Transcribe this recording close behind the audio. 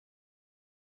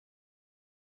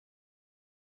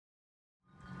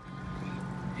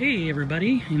Hey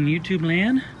everybody in YouTube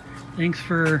land, thanks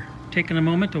for taking a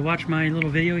moment to watch my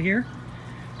little video here.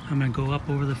 I'm gonna go up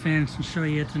over the fence and show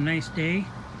you it's a nice day.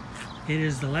 It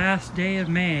is the last day of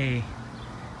May.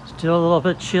 Still a little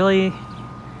bit chilly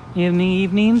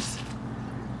evenings.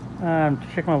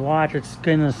 Check my watch, it's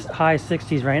in the high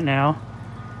 60s right now,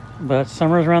 but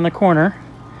summer's around the corner.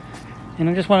 And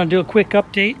I just want to do a quick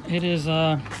update. It is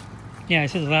yeah, I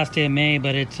said the last day of May,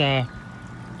 but it's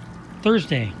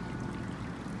Thursday,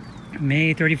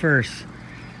 May 31st.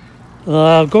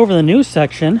 Go over the news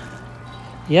section.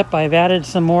 Yep, I've added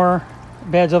some more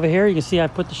beds over here. You can see I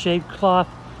put the shade cloth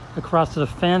across to the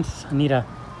fence. I need to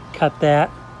cut that,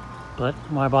 but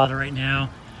why bother right now?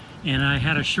 And I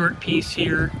had a short piece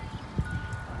here.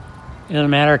 It doesn't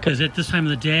matter because at this time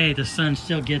of the day, the sun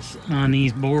still gets on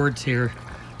these boards here.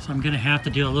 So I'm gonna have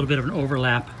to do a little bit of an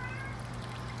overlap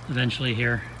eventually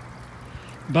here.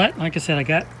 But like I said, I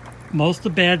got most of the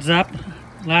beds up.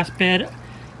 Last bed,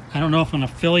 I don't know if I'm gonna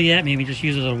fill yet. Maybe just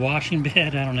use it as a washing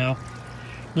bed, I don't know.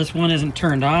 This one isn't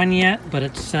turned on yet, but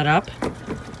it's set up.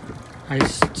 I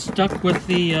stuck with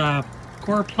the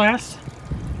Coroplast.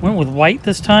 Went with white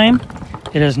this time.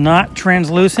 It is not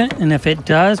translucent, and if it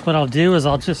does, what I'll do is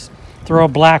I'll just throw a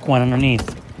black one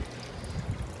underneath.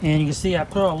 And you can see I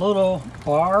put a little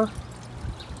bar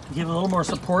to give a little more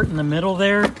support in the middle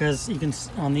there, because you can,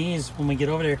 on these, when we get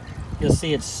over there, you'll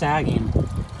see it's sagging.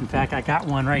 In fact, I got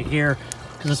one right here,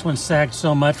 because this one sagged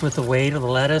so much with the weight of the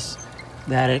lettuce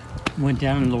that it went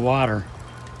down in the water.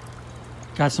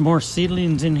 Got some more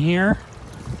seedlings in here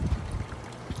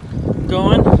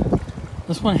going.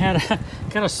 This one had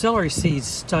got a celery seed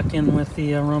stuck in with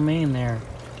the romaine there.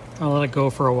 I'll let it go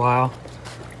for a while.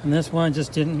 And this one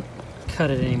just didn't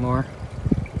cut it anymore.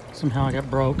 Somehow it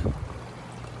got broke.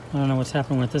 I don't know what's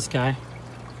happened with this guy.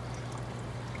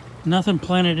 Nothing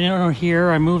planted in over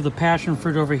here. I moved the passion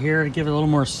fruit over here to give it a little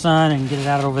more sun and get it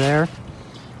out over there.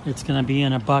 It's going to be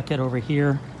in a bucket over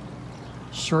here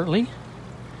shortly.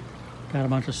 Got a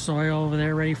bunch of soil over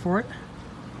there ready for it.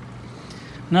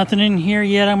 Nothing in here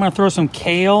yet. I'm going to throw some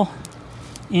kale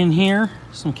in here,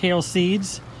 some kale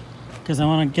seeds, because I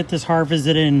want to get this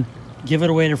harvested and give it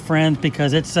away to friends,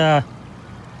 because it's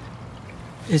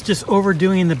just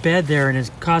overdoing the bed there and it's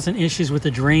causing issues with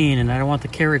the drain, and I don't want the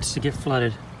carrots to get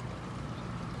flooded.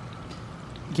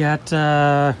 Got 2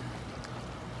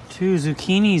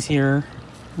 zucchinis here.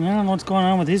 I don't know what's going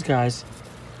on with these guys.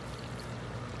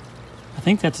 I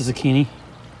think that's a zucchini.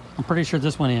 I'm pretty sure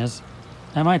this one is.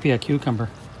 That might be a cucumber.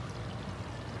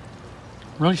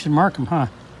 Really should mark them, huh?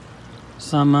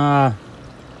 Some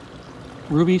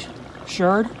ruby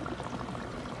shard.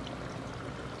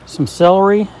 Some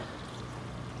celery.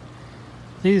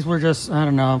 These were just, I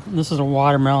don't know. This is a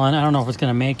watermelon. I don't know if it's going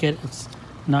to make it. It's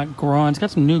not growing. It's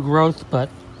got some new growth, but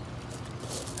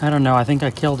I don't know. I think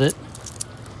I killed it.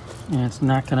 And it's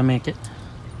not going to make it.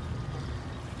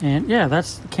 And yeah,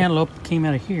 that's the cantaloupe that came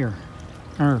out of here.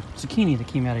 Or zucchini that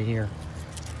came out of here.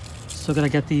 Still got to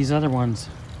get these other ones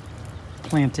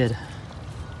planted.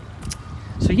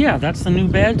 So yeah, that's the new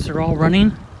beds. They're all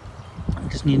running. I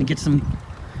just need to get some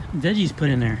veggies put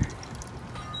in there.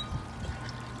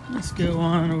 Let's go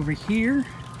on over here.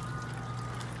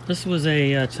 This was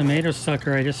a tomato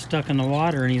sucker I just stuck in the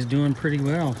water, and he's doing pretty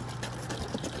well.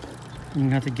 I'm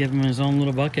gonna have to give him his own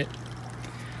little bucket.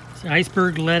 It's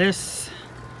iceberg lettuce.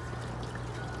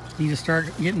 Need to start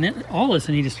getting it. All this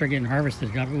I need to start getting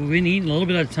harvested. We need a little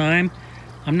bit of time.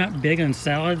 I'm not big on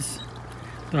salads,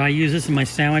 but I use this in my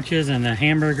sandwiches and the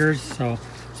hamburgers, so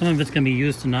some of it's gonna be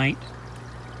used tonight.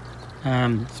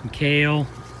 Some kale,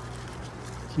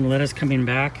 some lettuce coming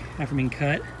back after being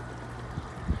cut.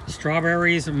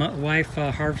 Strawberries, my wife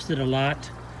harvested a lot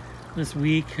this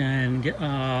week, and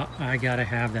I gotta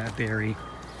have that berry.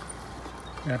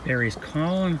 That berry's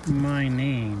calling my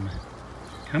name.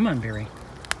 Come on, berry.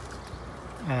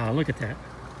 Look at that.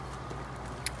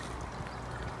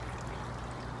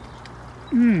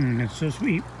 It's so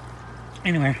sweet.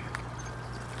 Anyway.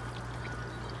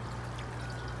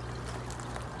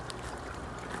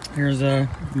 Here's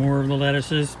more of the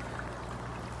lettuces.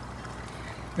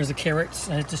 There's the carrots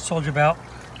I just told you about.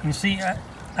 You see,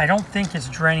 I don't think it's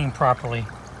draining properly.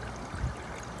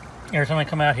 Every time I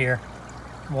come out here,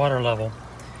 water level.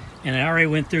 And I already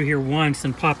went through here once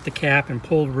and popped the cap and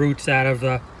pulled roots out of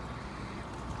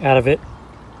it,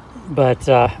 but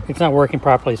it's not working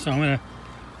properly. So I'm gonna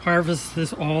harvest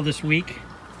this all this week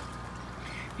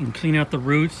and clean out the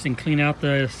roots and clean out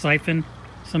the siphon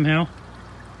somehow.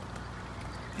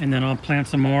 And then I'll plant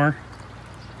some more.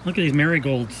 Look at these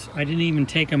marigolds. I didn't even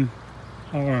take them.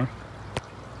 I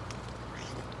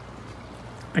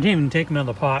didn't even take them out of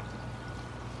the pot.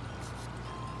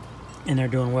 and they're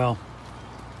doing well.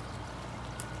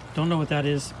 Don't know what that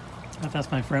is. I thought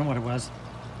that's my friend what it was.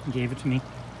 He gave it to me.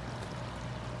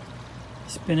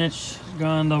 Spinach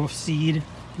gone to seed.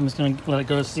 I'm just gonna let it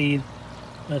go to seed.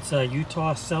 That's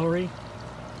Utah celery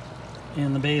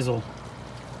and the basil.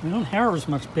 We don't harvest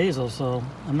much basil, so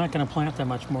I'm not gonna plant that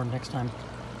much more next time.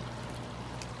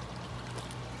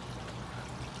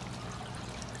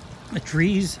 The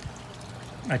trees,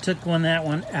 I took that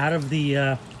one out of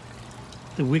the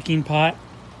wicking pot,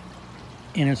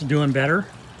 and it's doing better.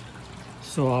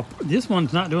 So this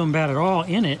one's not doing bad at all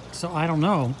in it, so I don't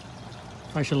know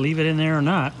if I should leave it in there or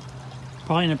not.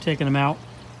 Probably end up taking them out.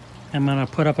 I'm gonna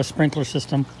put up a sprinkler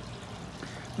system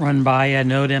run by a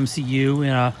Node MCU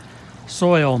and a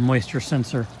soil moisture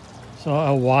sensor. So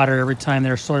I'll water every time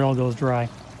their soil goes dry.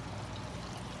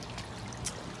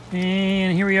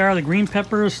 And here we are, the green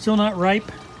peppers still not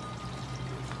ripe.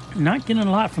 Not getting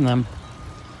a lot from them.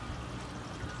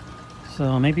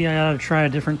 So maybe I ought to try a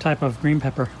different type of green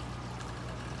pepper.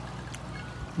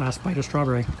 Last bite of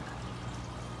strawberry.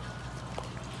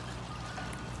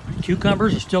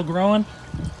 Cucumbers are still growing.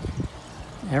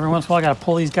 Every once in a while I gotta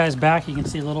pull these guys back. You can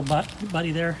see a little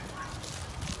buddy there.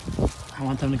 I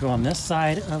want them to go on this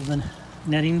side of the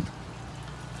netting.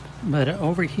 But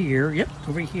over here, yep,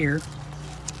 over here,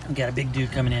 I've got a big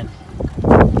dude coming in.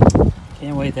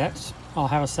 Can't wait, I'll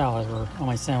have a salad or on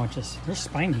my sandwiches. They're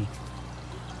spiny.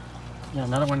 Got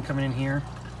another one coming in here.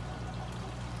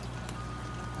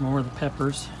 More of the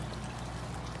peppers.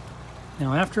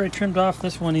 Now after I trimmed off,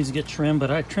 this one needs to get trimmed, but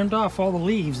I trimmed off all the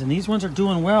leaves and these ones are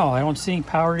doing well. I don't see any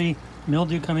powdery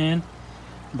mildew come in,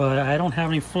 but I don't have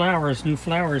any flowers, new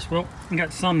flowers. Well, I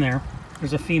got some there.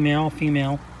 There's a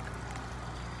female.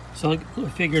 So it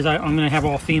figures I'm gonna have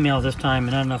all females this time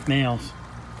and not enough males.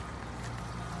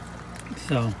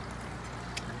 So,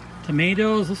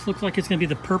 tomatoes, this looks like it's gonna be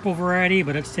the purple variety,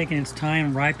 but it's taking its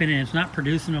time ripening and it's not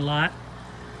producing a lot.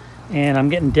 And I'm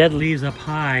getting dead leaves up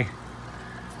high.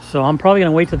 So I'm probably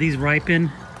gonna wait till these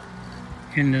ripen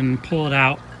and then pull it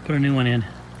out, put a new one in.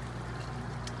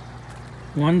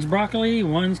 One's broccoli,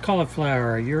 one's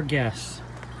cauliflower, your guess.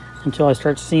 Until I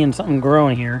start seeing something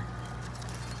growing here.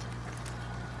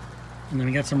 And then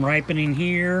we got some ripening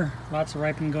here, lots of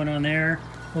ripening going on there.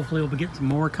 Hopefully we'll get some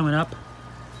more coming up.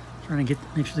 Trying to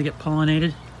make sure they get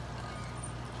pollinated.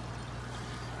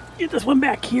 Get this one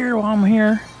back here while I'm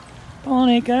here.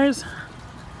 Pollinate, guys.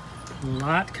 A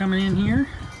lot coming in here.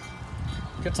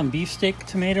 Got some beefsteak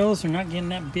tomatoes. They're not getting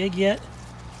that big yet.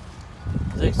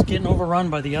 It's getting overrun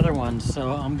by the other ones.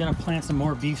 So I'm gonna plant some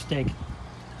more beefsteak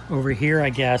over here, I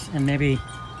guess, and maybe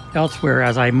elsewhere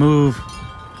as I move,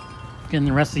 getting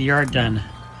the rest of the yard done.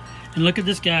 And look at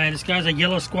this guy. This guy's a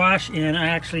yellow squash, and I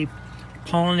actually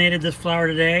pollinated this flower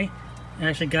today. I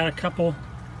actually got a couple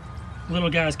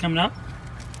little guys coming up.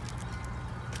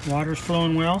 Water's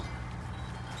flowing well.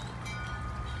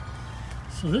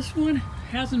 So this one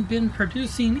hasn't been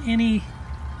producing any,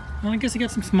 well, I guess I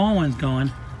got some small ones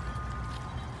going,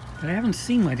 but I haven't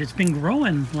seen much. It's been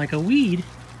growing like a weed,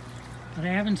 but I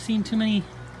haven't seen too many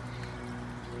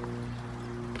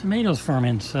tomatoes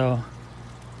forming, so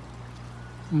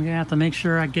I'm gonna have to make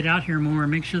sure I get out here more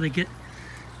and make sure they get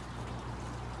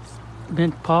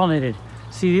been pollinated.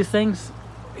 See, these things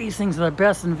are the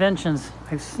best inventions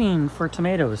I've seen for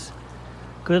tomatoes.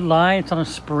 Good line, it's on a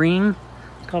spring.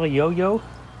 It's called a yo-yo.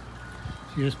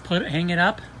 You just hang it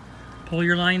up, pull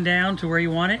your line down to where you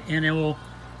want it, and it will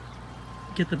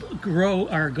get the go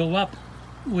up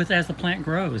with as the plant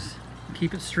grows.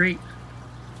 Keep it straight.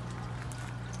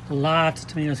 Lots of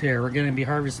tomatoes here. We're going to be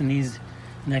harvesting these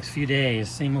next few days.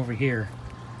 Same over here.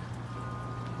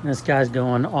 And this guy's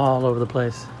going all over the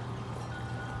place.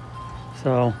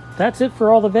 So that's it for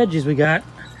all the veggies we got.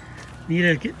 Need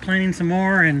to get planting some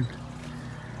more and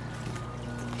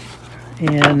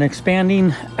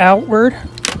expanding outward.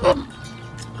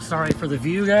 Sorry for the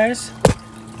view, guys.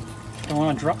 Don't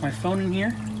want to drop my phone in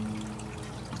here.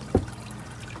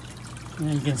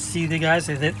 And you can see the guys,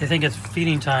 they think it's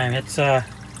feeding time. It's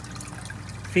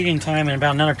feeding time in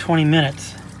about another 20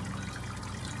 minutes.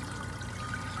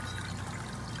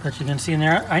 But you can see in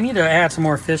there, I need to add some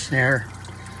more fish in there.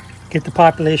 Get the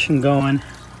population going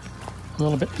a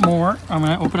little bit more. I'm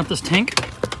going to open up this tank.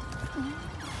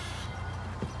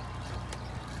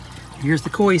 Here's the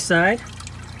koi side.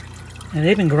 And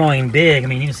they've been growing big. I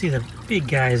mean, you can see the big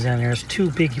guys down there. There's two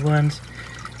big ones.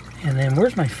 And then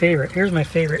where's my favorite? Here's my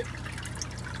favorite.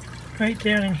 Right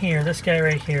down in here. This guy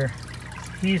right here.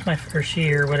 He's my, or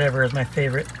she or whatever is my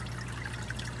favorite.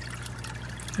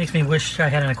 Makes me wish I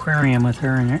had an aquarium with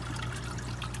her in it.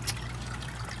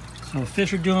 So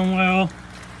fish are doing well.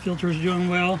 Filter's doing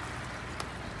well.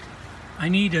 I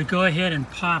need to go ahead and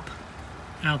pop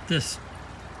out this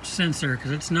sensor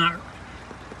because it's not,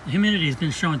 the humidity has been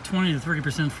showing 20 to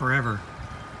 30% forever.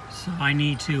 So I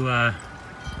need to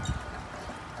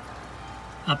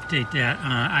update that.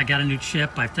 I got a new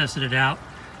chip, I've tested it out.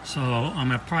 So I'm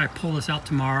gonna probably pull this out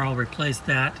tomorrow, replace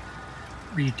that,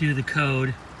 redo the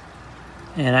code.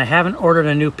 And I haven't ordered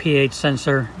a new pH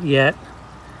sensor yet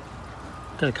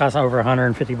because it costs over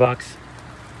 150 bucks.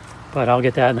 But I'll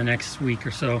get that in the next week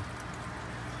or so.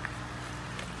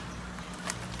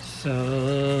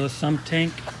 So sump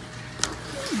tank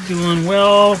doing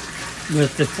well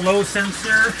with the flow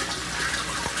sensor.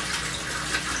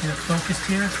 Get it focused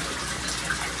here.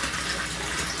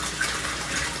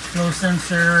 Flow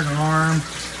sensor, the arm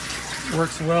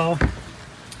works well.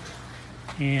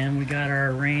 And we got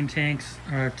our rain tanks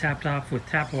tapped off with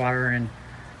tap water and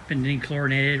been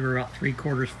dechlorinated. We're about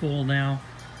 3/4 full now.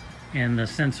 And the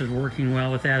sensor's working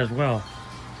well with that as well.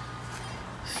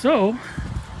 So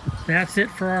that's it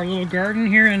for our little garden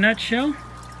here in a nutshell.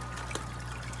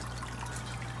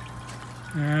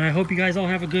 I hope you guys all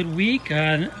have a good week.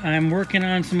 I'm working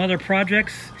on some other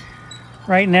projects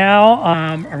right now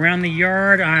around the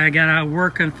yard. I gotta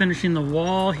work on finishing the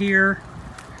wall here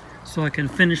so I can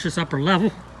finish this upper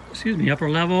level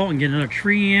and get another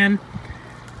tree in.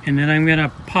 And then I'm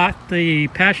gonna pot the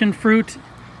passion fruit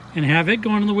and have it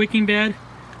go into the wicking bed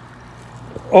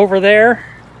over there.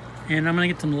 And I'm gonna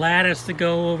get some lattice to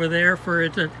go over there for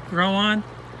it to grow on.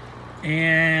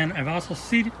 And I've also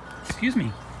seeded,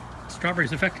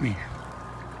 strawberries affect me.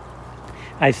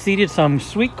 I seeded some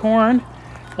sweet corn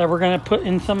that we're gonna put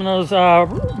in some of those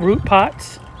root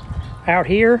pots out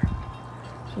here.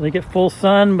 So they get full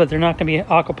sun, but they're not gonna be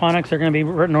aquaponics, they're gonna be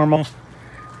normal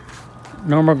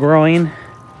growing.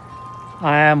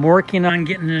 I'm working on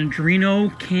getting an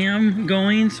Adreno cam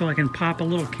going so I can pop a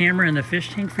little camera in the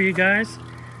fish tank for you guys.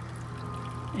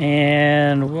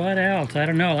 And what else? I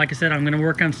don't know. Like I said, I'm going to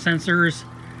work on sensors,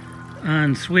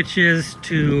 on switches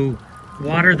to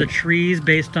water the trees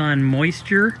based on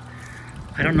moisture.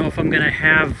 I don't know if I'm going to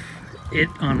have it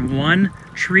on one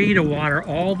tree to water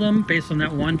all of them based on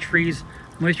that one tree's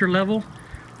moisture level,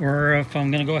 or if I'm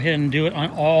going to go ahead and do it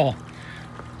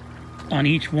on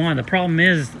each one. The problem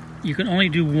is you can only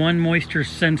do one moisture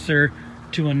sensor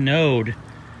to a node.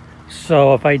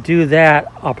 So if I do that,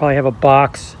 I'll probably have a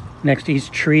box next to each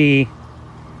tree,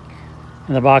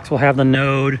 and the box will have the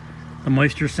node, the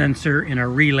moisture sensor, and a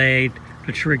relay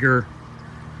to trigger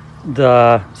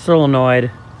the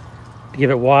solenoid to give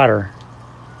it water.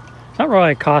 It's not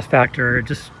really a cost factor, it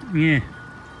just, I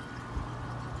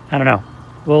don't know.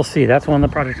 We'll see. That's one of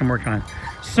the projects I'm working on.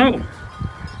 So,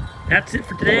 that's it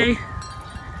for today.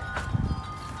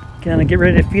 Gonna get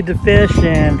ready to feed the fish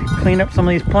and clean up some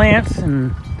of these plants,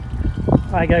 and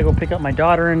I gotta go pick up my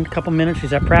daughter in a couple minutes.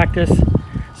 She's at practice.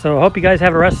 So I hope you guys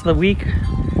have the rest of the week.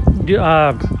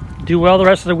 Do well the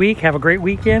rest of the week. Have a great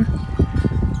weekend.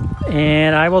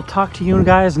 And I will talk to you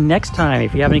guys next time.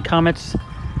 If you have any comments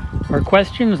or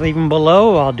questions, leave them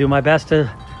below. I'll do my best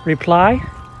to reply.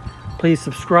 Please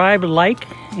subscribe, like,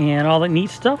 and all that neat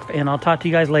stuff. And I'll talk to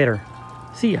you guys later.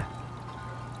 See ya.